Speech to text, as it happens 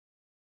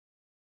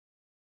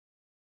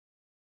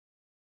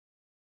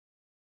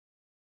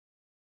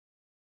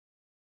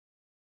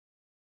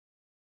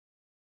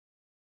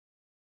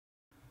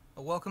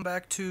Welcome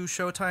back to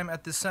Showtime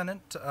at the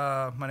Senate.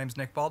 My name is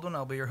Nick Baldwin.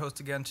 I'll be your host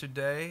again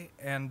today.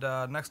 And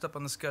next up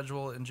on the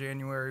schedule in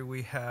January,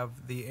 we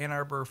have the Ann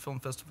Arbor Film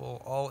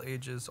Festival all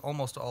ages,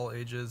 almost all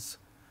ages,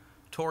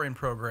 touring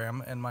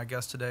program. And my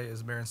guest today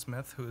is Marin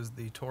Smith, who is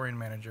the touring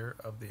manager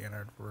of the Ann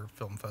Arbor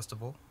Film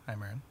Festival. Hi,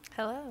 Marin.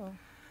 Hello.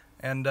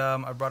 And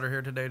I brought her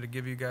here today to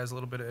give you guys a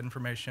little bit of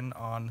information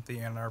on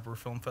the Ann Arbor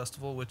Film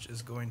Festival, which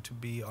is going to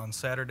be on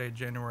Saturday,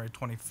 January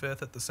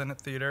 25th at the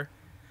Senate Theater.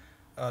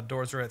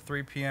 Doors are at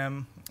 3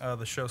 p.m.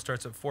 The show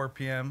starts at 4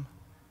 p.m.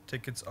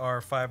 Tickets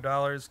are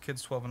 $5.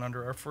 Kids 12 and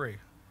under are free.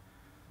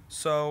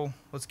 So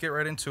let's get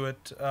right into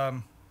it.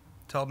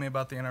 Tell me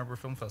about the Ann Arbor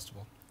Film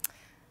Festival.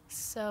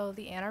 So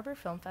the Ann Arbor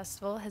Film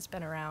Festival has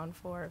been around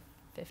for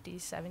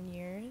 57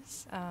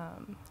 years.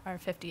 Our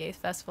 58th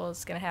festival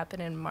is going to happen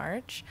in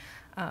March,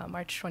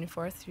 March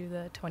 24th through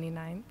the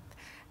 29th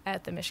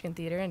at the Michigan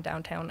Theater in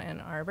downtown Ann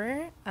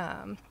Arbor.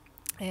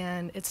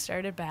 And it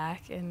started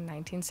back in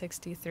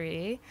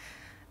 1963.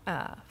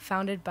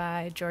 Founded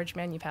by George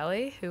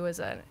Manupelli, who was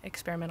an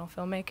experimental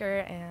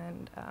filmmaker,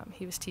 and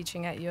he was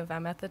teaching at U of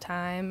M at the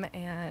time,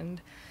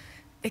 and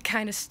it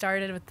kind of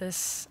started with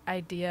this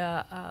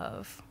idea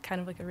of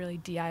kind of like a really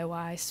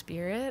DIY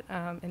spirit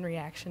in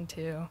reaction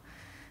to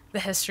the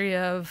history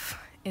of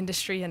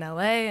industry in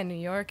LA and New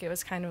York. It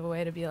was kind of a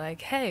way to be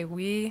like, hey,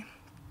 we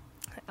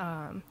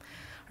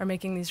are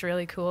making these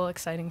really cool,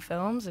 exciting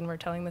films, and we're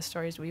telling the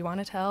stories we want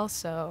to tell,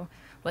 so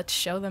let's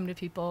show them to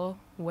people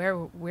where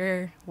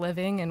we're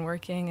living and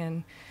working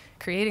and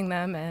creating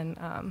them,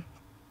 and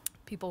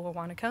people will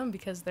want to come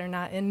because they're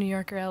not in New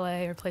York or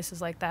LA or places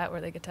like that where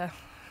they get to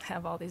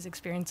have all these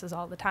experiences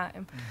all the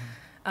time.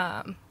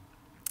 Mm-hmm.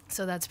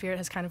 So that spirit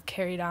has kind of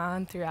carried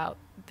on throughout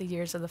the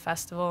years of the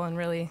festival and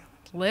really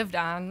lived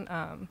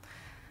on.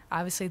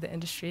 Obviously, the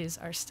industries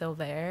are still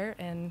there,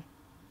 and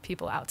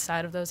people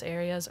outside of those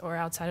areas or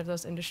outside of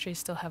those industries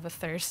still have a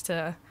thirst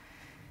to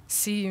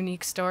see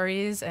unique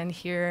stories and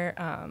hear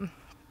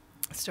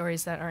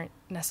stories that aren't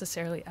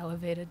necessarily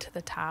elevated to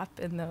the top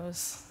in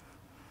those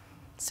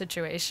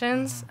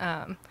situations.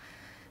 Mm-hmm.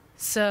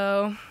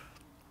 So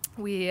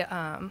we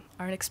are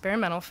an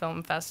experimental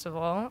film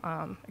festival,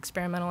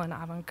 experimental and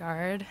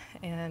avant-garde,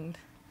 and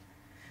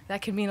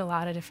that can mean a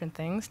lot of different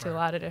things to a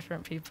lot of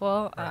different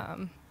people.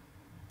 Right.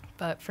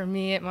 But for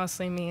me, it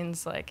mostly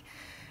means like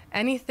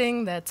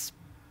anything that's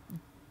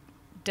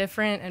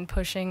different and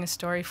pushing a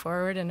story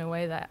forward in a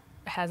way that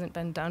hasn't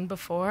been done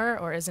before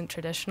or isn't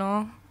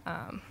traditional.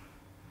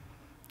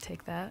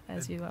 Take that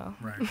as you will.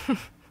 Right.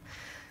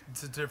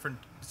 It's a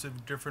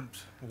different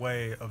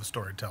way of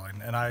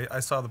storytelling, and I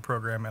saw the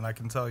program, and I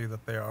can tell you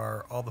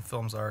that all the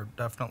films are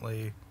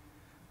definitely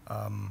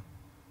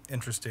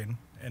interesting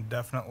and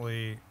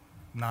definitely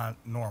not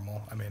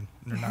normal. I mean,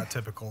 they're not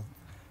typical.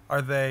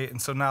 Are they? And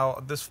so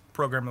now this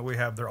program that we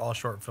have, they're all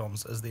short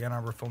films. Is the Ann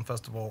Arbor Film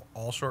Festival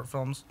all short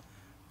films,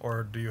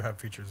 or do you have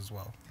features as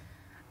well?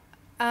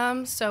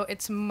 So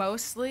it's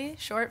mostly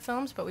short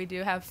films, but we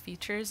do have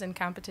features in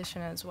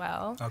competition as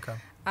well. Okay.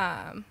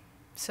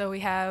 So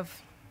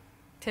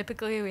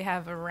typically we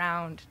have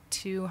around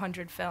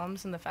 200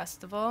 films in the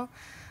festival.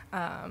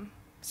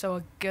 So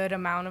a good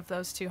amount of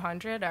those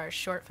 200 are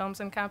short films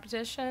in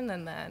competition,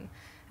 and then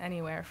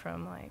anywhere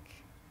from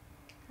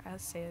I'd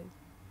say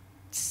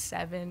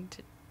 7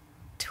 to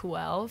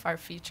 12 are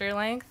feature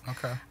length.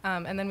 Okay.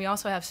 And then we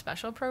also have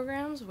special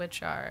programs,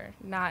 which are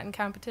not in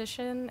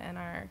competition and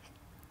are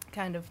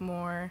kind of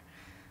more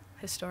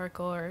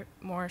historical or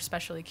more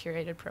specially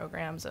curated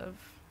programs of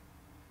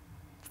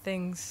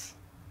things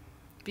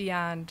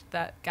beyond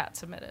that got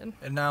submitted.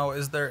 And now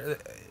it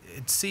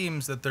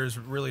seems that there's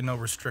really no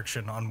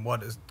restriction on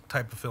what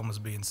type of film is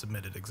being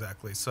submitted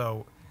exactly.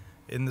 So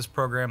in this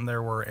program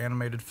there were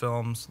animated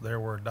films, there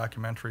were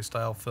documentary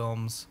style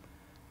films.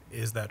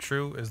 Is that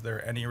true? Is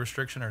there any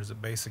restriction, or is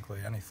it basically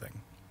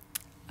anything?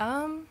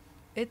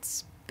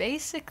 It's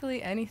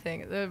basically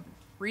anything. The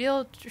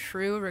real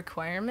true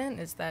requirement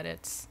is that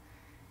it's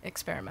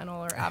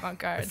experimental or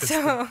avant-garde.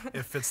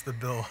 It fits the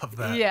bill of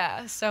that.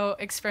 Yeah, so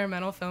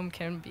experimental film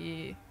can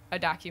be a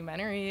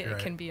documentary, right. It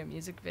can be a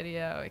music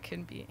video, it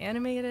can be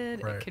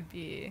animated, right. It could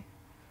be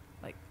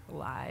like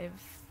live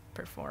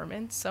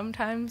performance.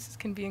 Sometimes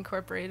can be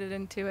incorporated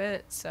into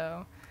it.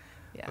 So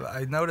yeah.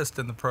 I noticed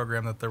in the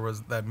program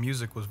that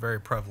music was very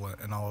prevalent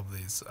in all of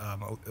these.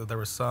 There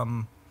were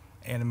some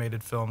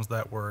animated films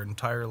that were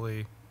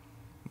entirely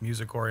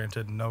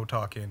music-oriented, no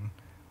talking,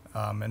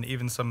 and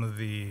even some of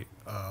the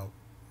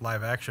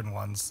live-action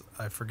ones.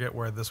 I forget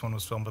where this one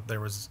was filmed, but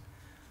there was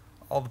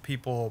all the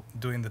people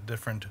doing the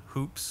different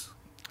hoops.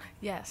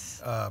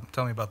 Yes.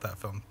 Tell me about that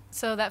film.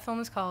 So that film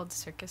is called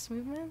Circus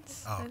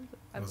Movements. Oh,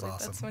 it was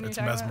awesome. That's what it's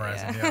you're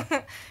mesmerizing, about.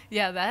 yeah.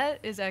 Yeah, that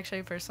is actually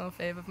a personal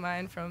fave of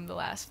mine from the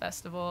last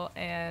festival,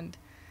 and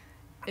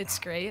it's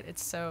great.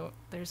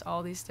 There's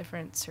all these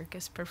different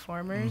circus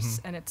performers,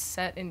 mm-hmm. and it's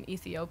set in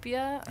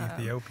Ethiopia.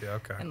 Ethiopia,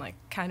 okay. And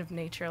kind of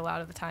nature a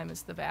lot of the time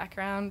is the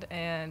background,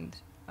 and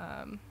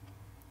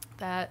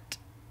that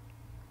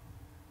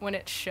when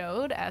it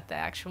showed at the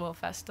actual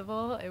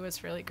festival, it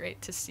was really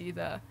great to see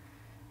the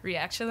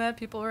reaction that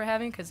people were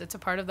having, because it's a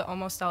part of the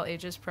Almost All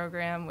Ages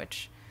program,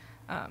 which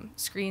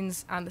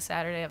screens on the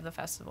Saturday of the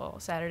festival,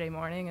 Saturday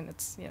morning, and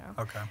it's,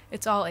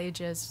 it's all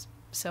ages,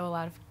 so a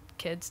lot of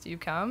kids do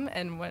come,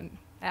 and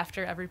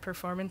after every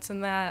performance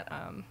in that,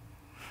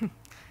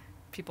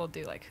 people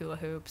do like hula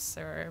hoops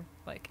or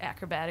like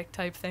acrobatic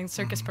type things,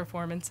 circus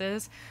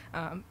performances.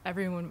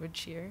 Everyone would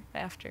cheer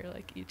after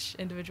like each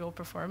individual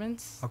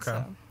performance. Okay.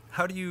 So.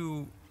 How do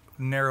you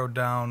narrow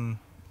down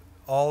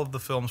all of the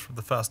films from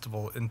the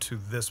festival into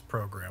this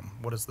program?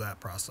 What is that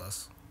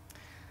process?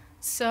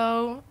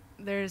 So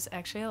there's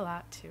actually a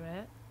lot to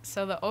it.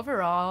 So the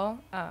overall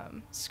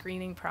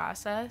screening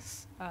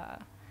process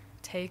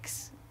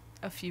takes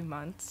a few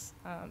months.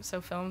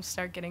 So films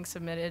start getting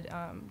submitted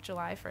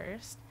July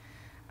 1st.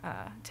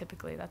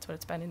 Typically, that's what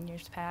it's been in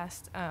years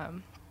past.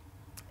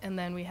 And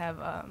then we have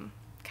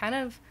kind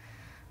of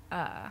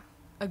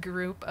a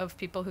group of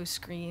people who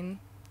screen,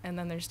 and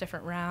then there's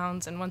different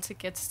rounds. And once it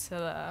gets to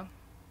the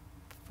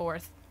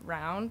 4th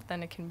round,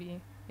 then it can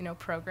be,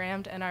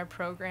 programmed. And our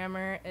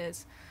programmer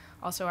is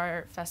also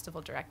our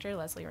festival director,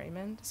 Leslie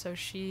Raymond. So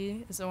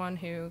she is the one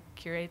who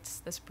curates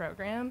this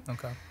program.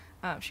 Okay.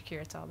 She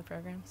curates all the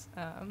programs,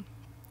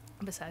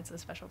 besides the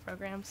special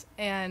programs.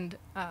 And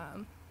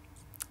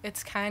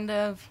it's kind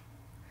of,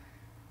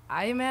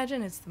 I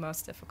imagine it's the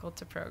most difficult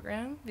to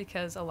program,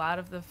 because a lot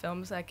of the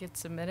films that get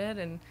submitted,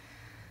 and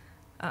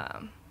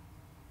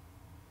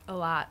a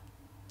lot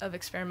of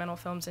experimental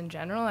films in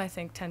general, I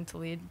think, tend to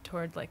lead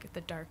toward like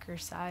the darker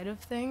side of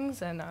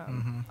things, and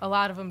a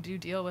lot of them do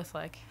deal with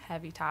like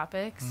heavy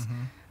topics,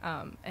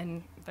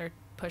 and they're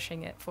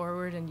pushing it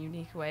forward in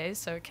unique ways,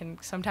 so it can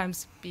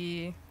sometimes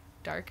be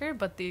darker.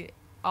 But the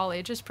all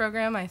ages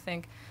program, I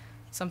think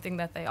something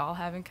that they all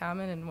have in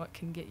common, and what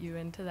can get you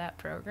into that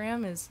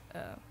program, is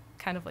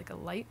kind of like a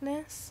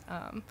lightness.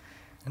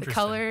 The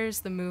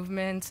colors, the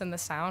movements, and the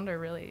sound are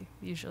really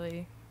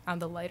usually on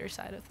the lighter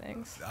side of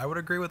things. I would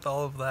agree with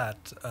all of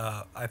that.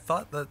 I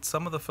thought that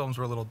some of the films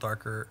were a little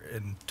darker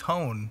in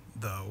tone,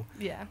 though.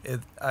 Yeah.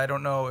 I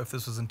don't know if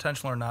this was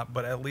intentional or not,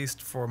 but at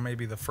least for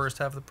maybe the first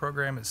half of the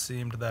program, it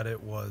seemed that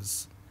it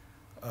was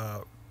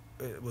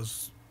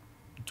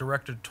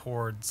directed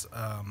towards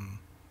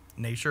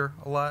nature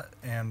a lot,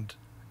 and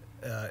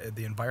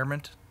the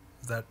environment.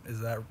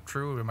 Is that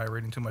true? Am I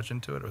reading too much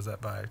into it, or is that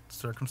by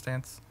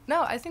circumstance?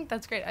 No, I think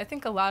that's great. I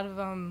think a lot of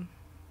them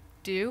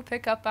do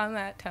pick up on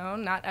that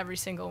tone. Not every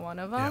single one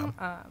of them.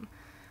 Yeah.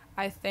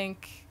 I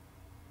think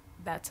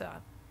that's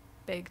a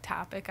big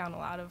topic on a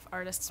lot of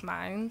artists'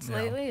 minds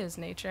lately, is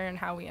nature and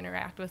how we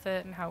interact with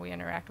it and how we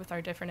interact with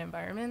our different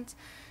environments.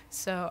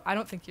 So I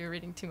don't think you're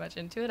reading too much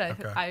into it.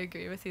 I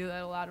agree with you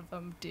that a lot of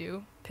them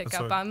do pick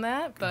up on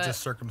that, but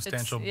just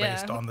circumstantial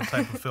based on the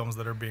type of films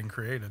that are being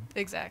created.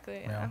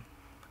 Exactly. Yeah.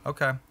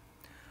 Okay.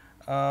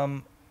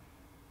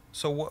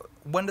 So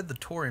when did the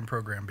touring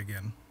program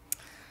begin?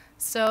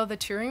 So the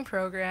touring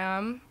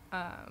program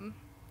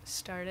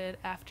started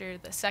after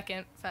the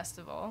second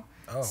festival.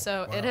 Oh,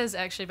 so wow. It has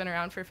actually been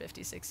around for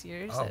 56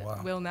 years. Oh, it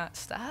wow. will not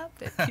stop.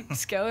 It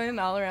keeps going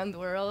all around the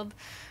world.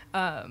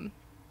 So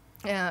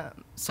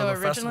the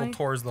originally, festival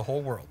tours the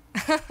whole world.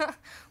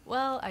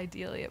 Well,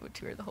 ideally it would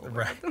tour the whole world.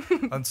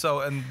 Right.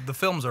 and the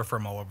films are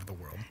from all over the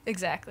world.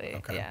 Exactly.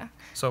 Okay. Yeah.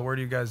 So where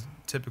do you guys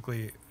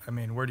typically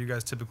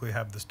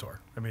have this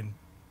tour? I mean,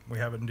 we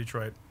have it in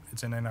Detroit.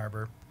 It's in Ann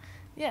Arbor.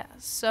 Yeah.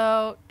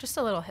 So just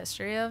a little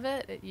history of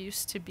it. It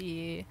used to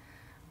be,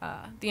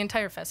 the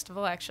entire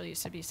festival actually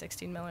used to be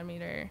 16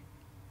 millimeter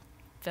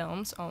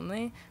films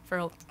only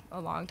for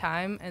a long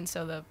time. And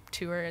so the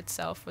tour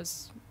itself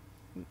was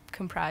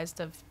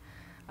comprised of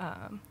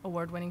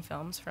award-winning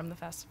films from the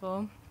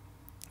festival,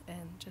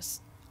 and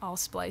just all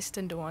spliced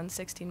into one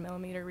 16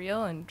 millimeter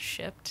reel and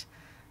shipped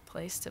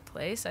place to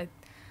place.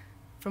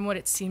 From what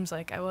it seems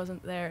like, I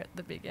wasn't there at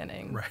the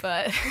beginning, right.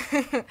 But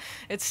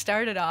it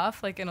started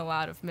off like in a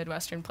lot of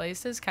Midwestern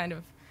places, kind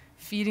of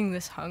feeding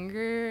this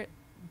hunger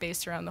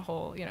based around the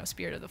whole,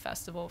 spirit of the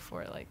festival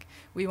for like,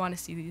 we want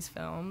to see these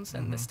films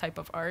and this type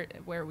of art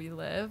where we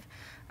live.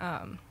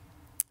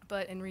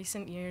 But in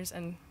recent years,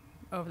 and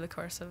over the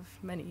course of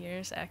many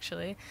years,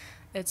 actually,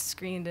 it's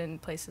screened in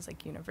places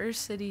like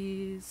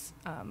universities,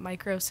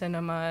 micro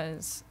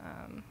cinemas,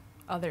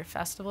 other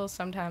festivals.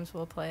 Sometimes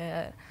we'll play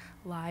at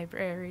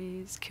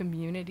libraries,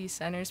 community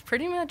centers.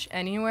 Pretty much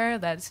anywhere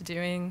that's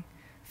doing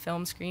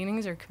film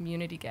screenings or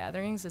community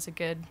gatherings is a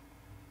good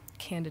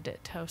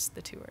candidate to host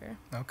the tour.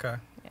 Okay.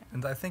 Yeah.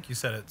 And I think you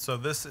said it. So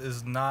this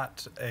is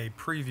not a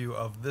preview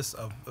of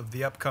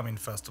the upcoming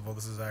festival.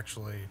 This is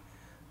actually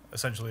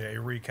essentially a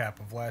recap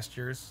of last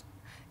year's.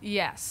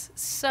 Yes.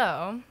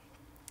 So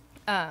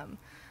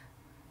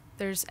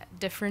there's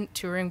different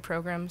touring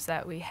programs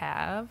that we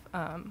have,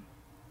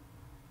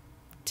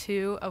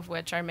 two of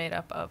which are made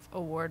up of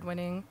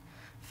award-winning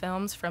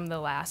films from the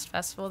last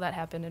festival that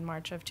happened in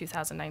March of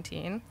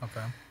 2019.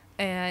 Okay.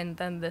 And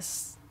then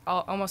this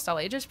Almost All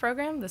Ages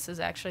program, this is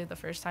actually the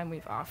first time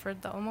we've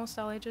offered the Almost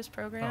All Ages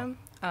program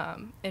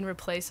in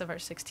replace of our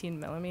 16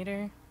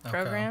 millimeter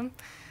program.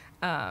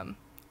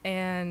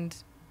 And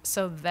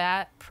so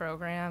that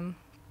program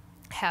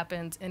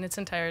happens in its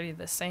entirety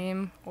the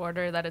same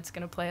order that it's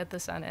going to play at the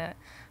Senate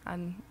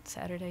on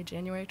Saturday,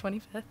 January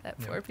 25th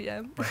at 4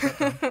 p.m.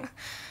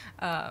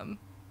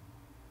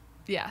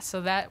 Yeah,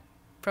 so that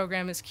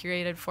program is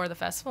curated for the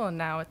festival, and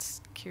now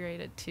it's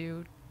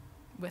curated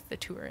with the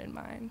tour in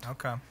mind.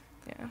 Okay.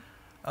 Yeah.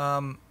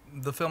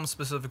 The film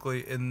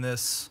specifically in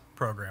this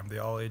program, the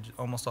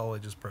almost all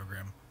ages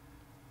program.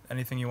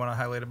 Anything you want to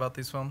highlight about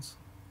these films?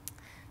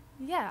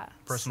 Yeah.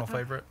 Personal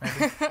favorite,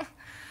 maybe?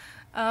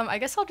 I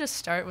guess I'll just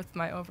start with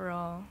my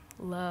overall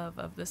love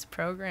of this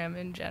program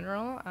in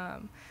general.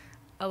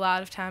 A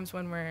lot of times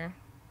when we're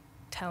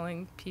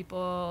telling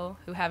people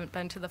who haven't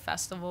been to the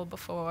festival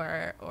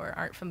before or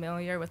aren't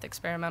familiar with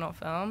experimental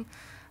film,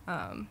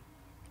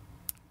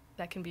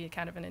 that can be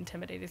kind of an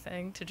intimidating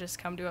thing to just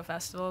come to a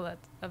festival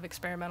of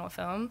experimental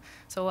film.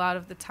 So a lot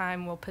of the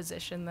time we'll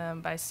position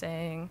them by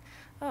saying,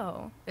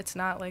 oh, it's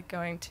not like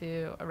going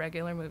to a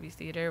regular movie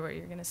theater where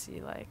you're going to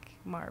see like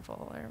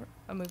Marvel or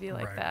a movie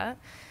like that.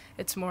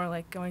 It's more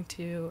like going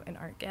to an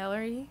art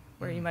gallery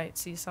where you might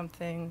see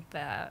something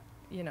that,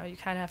 you know, you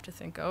kind of have to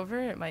think over.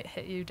 It might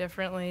hit you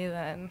differently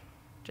than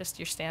just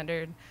your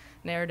standard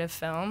narrative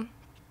film.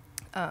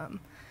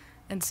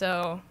 And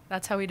so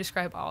that's how we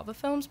describe all the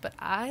films, but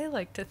I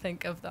like to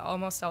think of the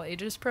Almost All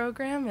Ages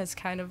program as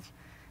kind of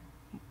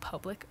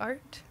public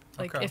art.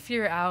 Like if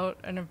you're out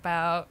and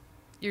about,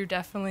 you're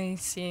definitely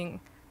seeing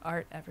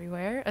art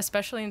everywhere,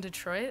 especially in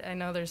Detroit. I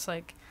know there's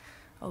like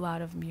a lot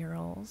of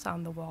murals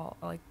on the wall,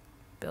 like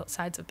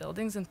sides of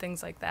buildings and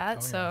things like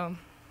that. So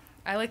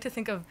I like to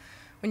think of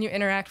when you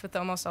interact with the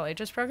Almost All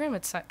Ages program,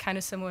 it's kind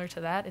of similar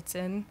to that. It's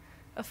in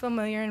a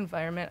familiar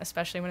environment,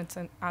 especially when it's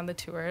on the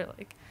tour.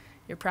 Like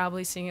you're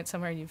probably seeing it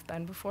somewhere you've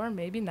been before,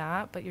 maybe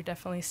not, but you're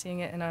definitely seeing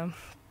it in a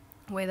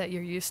way that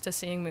you're used to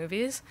seeing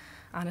movies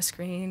on a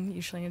screen,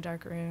 usually in a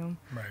dark room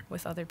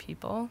with other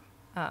people.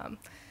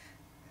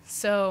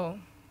 So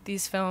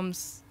these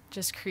films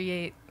just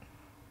create,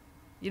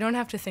 you don't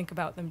have to think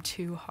about them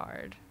too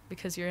hard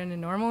because you're in a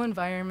normal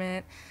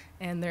environment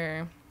and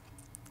they're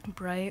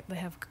bright, they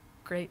have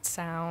great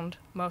sound.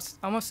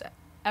 Almost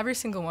every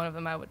single one of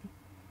them I would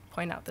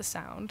point out the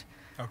sound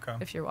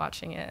if you're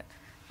watching it.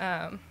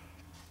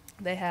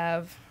 They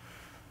have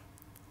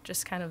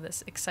just kind of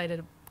this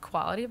excited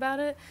quality about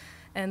it,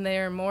 and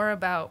they're more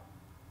about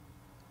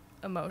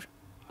emotion,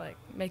 like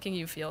making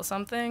you feel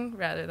something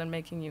rather than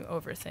making you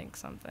overthink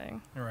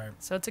something. Right.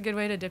 So it's a good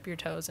way to dip your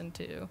toes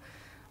into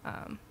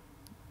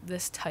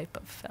this type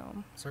of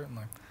film.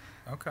 Certainly.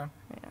 Okay.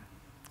 Yeah.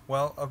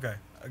 Well, okay.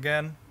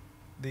 Again,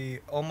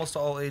 the Almost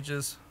All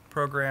Ages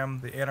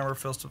program, the Ann Arbor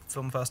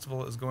Film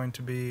Festival, is going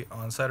to be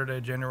on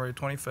Saturday, January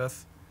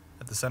 25th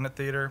at the Senate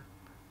Theater.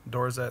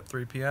 Doors at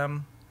 3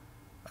 p.m.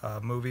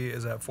 Movie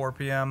is at 4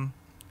 p.m.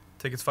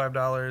 Tickets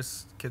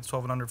 $5. Kids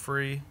 12 and under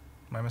free.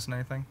 Am I missing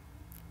anything?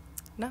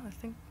 No, I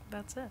think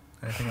that's it.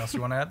 Anything else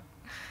you want to add?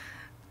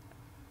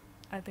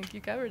 I think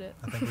you covered it.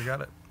 I think we got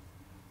it.